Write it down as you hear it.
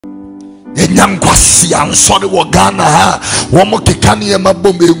Enyankwasi ansori wo Ghana ha womo kekane ma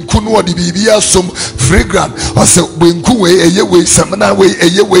bom enku no de bibia som fragrant o se benku we eye we semina we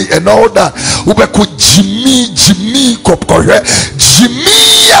eye we and all that ubeko jimi kopkohwe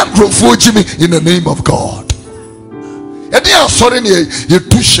jimi androfo jimi in the name of God. Edi asori ne ye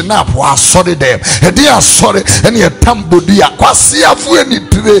tush na po asori dem edi asori ene ye tambodi akwase afu ani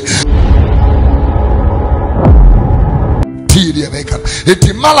tire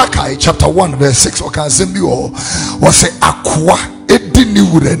Eti Malachi chapter 1 verse 6 okasembi o say akwa edi ni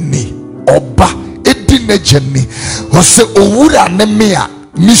wurani oba edi nejeni o say owura ne me a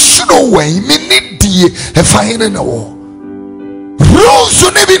misuro wen me ni die e fa hene na wo rules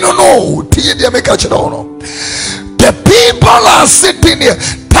ne bi no tie dia make kire no. The people are sitting here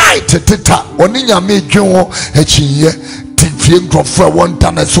tight tita oni nyame dwen e chiye for one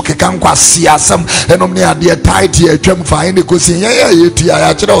time so can quasi asam and only a dear tight here trim fine because I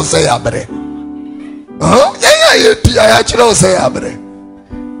actually say abre. I actually say abre.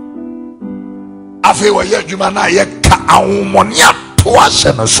 I feel what you man I ka monia to wash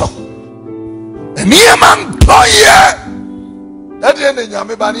and so. And near man toye that ending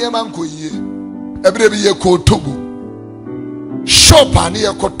yame baniaman ko ye every year ko tobu shop and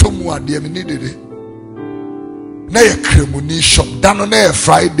here kotomu and the needed. Na ye kremuni shop down on a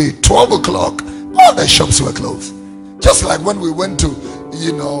Friday 12 o'clock all the shops were closed, just like when we went to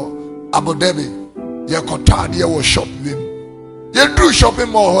Abu Dhabi. Ye kotad ye was shopping ye do shopping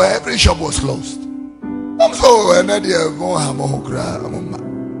mall where every shop was closed. I'm so and then ye go hamokra mama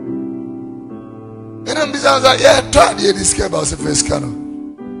and then besides that yeah try the escape as a first canoe.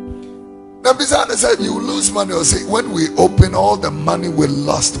 Then besides said you lose money or say when we open all the money we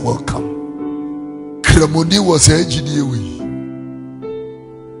lost will come. Kremoni was a GDA.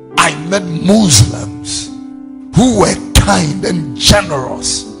 I met Muslims who were kind and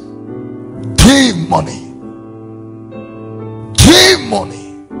generous, gave money.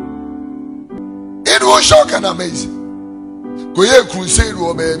 It was shocking and amazing. Go here crusade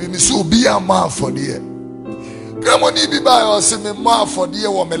or baby, me so be a man for the year. Kremoni be by or say me man for the year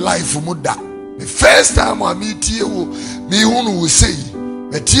or my life muda. The first time I meet you, me who will say.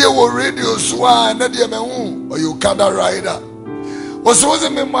 A tear radio swan, not your man, or you can't ride. Was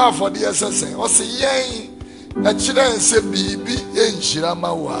wasn't me ma for the SSN, or say, yea, that children say, baby, and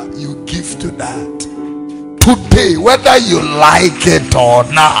Shiramawa, you give to that. Today, whether you like it or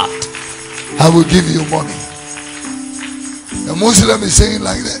not, I will give you money. The Muslim is saying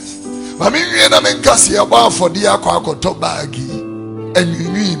like this. I mean, I'm in Cassia bar for the Aquacoto baggy, and you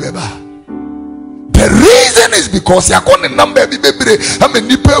knew, beba. The reason is because you are going to number be baby. I'm a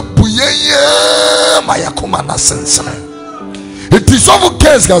nipper buya my akumana sense. It is over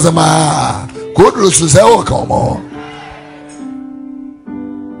case Gazama. Good to say, oh, come on.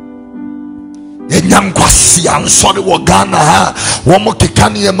 Enyankwasi ansori wo Ghana ha womo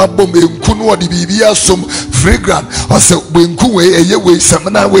kekane ma bom enku no de bibia som fragrant o se benku we eye we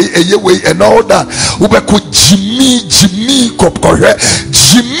semina we eye we and all that ubeko jimi kopkohwe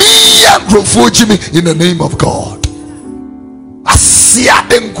jimi androfo jimi in the name of God. Asia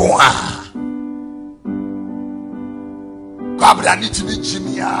denko a kabra ni tibi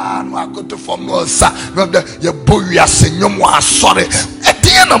jimi a no akoto form no sa no de ye boya senyom asore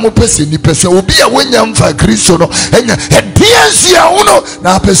na mo pese ni pese obi a wonya mfa Kristo no enya ediansia uno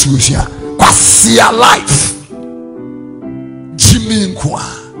na pese usia kwasia life jimi nkwa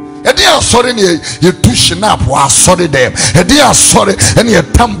edian sorry ne ye tush na po asore dem edian sorry ene ye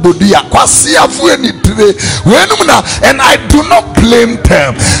tambodi a kwasia fu ani tire wenum na, and I do not blame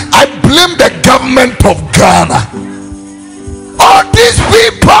them. I blame the government of Ghana. All these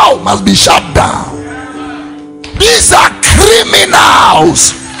people must be shut down. These are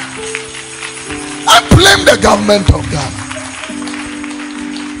criminals. I blame the government of Ghana.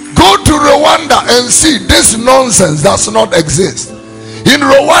 Go to Rwanda and see this nonsense does not exist. In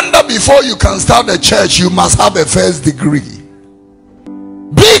Rwanda, before you can start a church, you must have a first degree.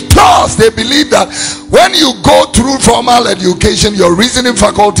 Because they believe that when you go through formal education, your reasoning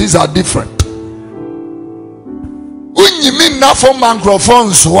faculties are different. When you mean not for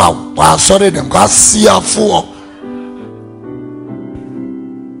microphones, wow, sorry, them got CR4.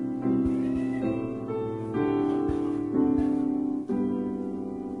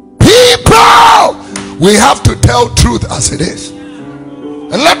 We have to tell truth as it is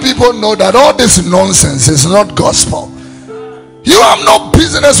and let people know that all this nonsense is not gospel. You have no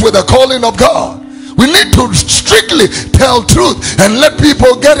business with the calling of God. We need to strictly tell truth and let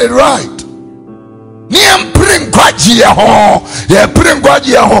people get it right. Niam bring kwaji ho, ye bring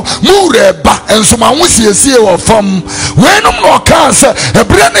kwaji ho, mureba, and so my wusi see or from when no cancer, a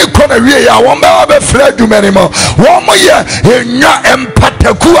brand new corner, one may have fled you many more. 1 more year, nya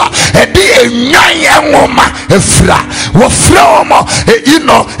empatakua, a day, nya woman, a fra, what from, you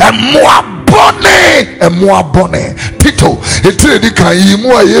know, a more bonnet. Tito, a trade can you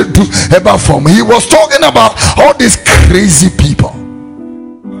more do about from. He was talking about all these crazy people.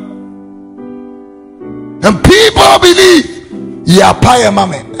 And people believe, ya pie,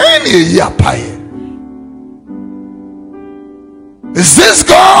 mammy, any ya pie. Is this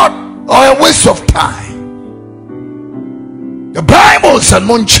God or a waste of time? The Bible said,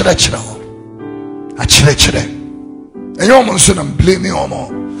 Mon church, a church, and you're going to blame me or more.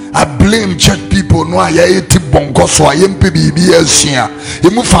 I blame church people. No, I eat bongo, so I am PBS here.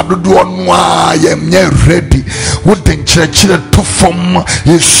 You move for the door, no, I am ready. Wouldn't church to form a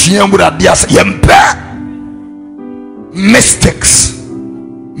shame with a dias yempa. Mystics,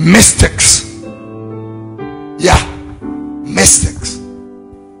 yeah, mystics.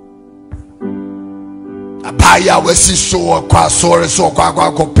 Abaya wesi so kwa sore so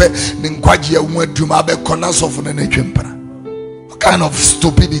kwa kope ninkwaje umweduma abe kona so fune ne twempara. What kind of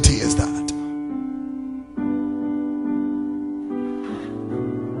stupidity is that?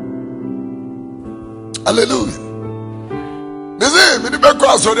 Hallelujah. Meze me be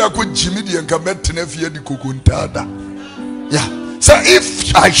kwa sore akujimi de nka metene fie di kokuntada. Yeah. So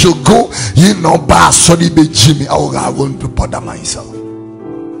if I should go, you know, sorry, be Jimmy, I won't bother myself.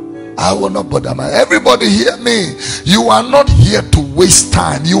 I will not bother myself. Everybody hear me. You are not here to waste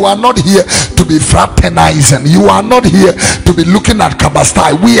time. You are not here to be fraternizing. You are not here to be looking at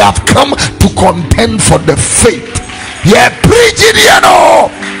Kabastai. We have come to contend for the faith. Yeah, preach it, you know.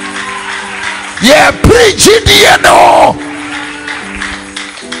 Yeah, preach it, you know.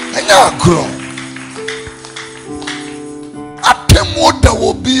 And now grow. Atemoda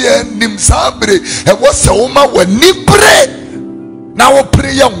will be a nimsabre, and what's a woman when nibre now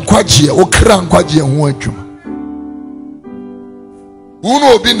pray young quaji or cran quaji and watchum.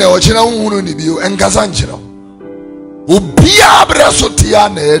 Uno be no china uno nibio and Gazanchino. Ubia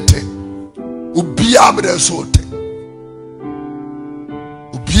brasotianete, Ubia brasote,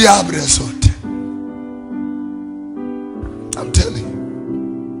 Ubia brasote. I'm telling you.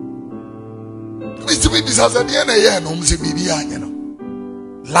 This has a DNA,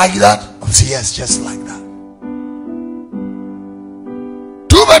 like that. I say yes, just like that.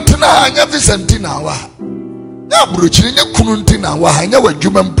 Two betna anya Vicentina wa. Ya bruchini nya kununtina wa hanya wa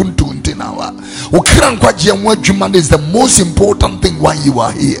juma mpuntu untina wa. Ukira nkwaji ya mwa juma is the most important thing why you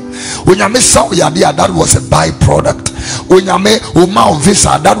are here. Unyame saw ya dia, that was a byproduct. Unyame uma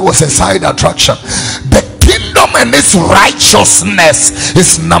visa, that was a side attraction. The kingdom and its righteousness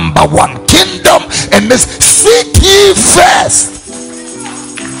is number one. Kingdom and this seek ye first.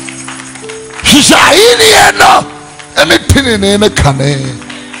 Anything in a cane.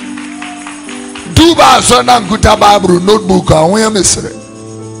 Do by son and good Bible notebook and we are missing.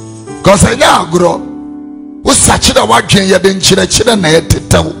 Because I now grow. What's such a watching ya den chira na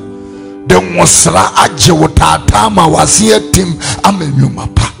tell. Then was la aje watama was here team amenyuma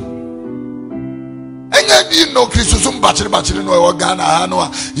pa. You know, Christus bachelor no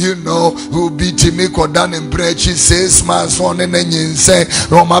Ghana, you know, who be Timmy Kodan and Brechi 6 months on and then say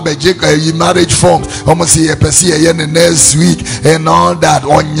Roma Bejika marriage forms, almost a Persia next week and all that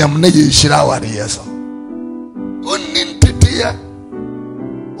on Yamne Shirawa. Yes, Unintitia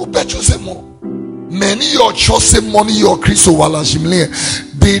Ubechusemo. Many your chosen money, your Christo Walla Shimle,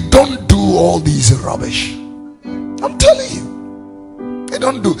 they don't do all these rubbish. I'm telling you. They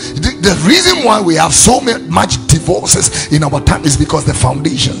don't do. The reason why we have so much divorces in our time is because the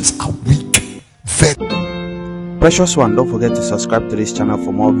foundations are weak. Precious one, don't forget to subscribe to this channel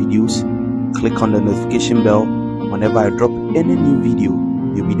for more videos. Click on the notification bell. Whenever I drop any new video,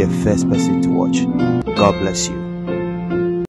 you'll be the first person to watch. God bless you.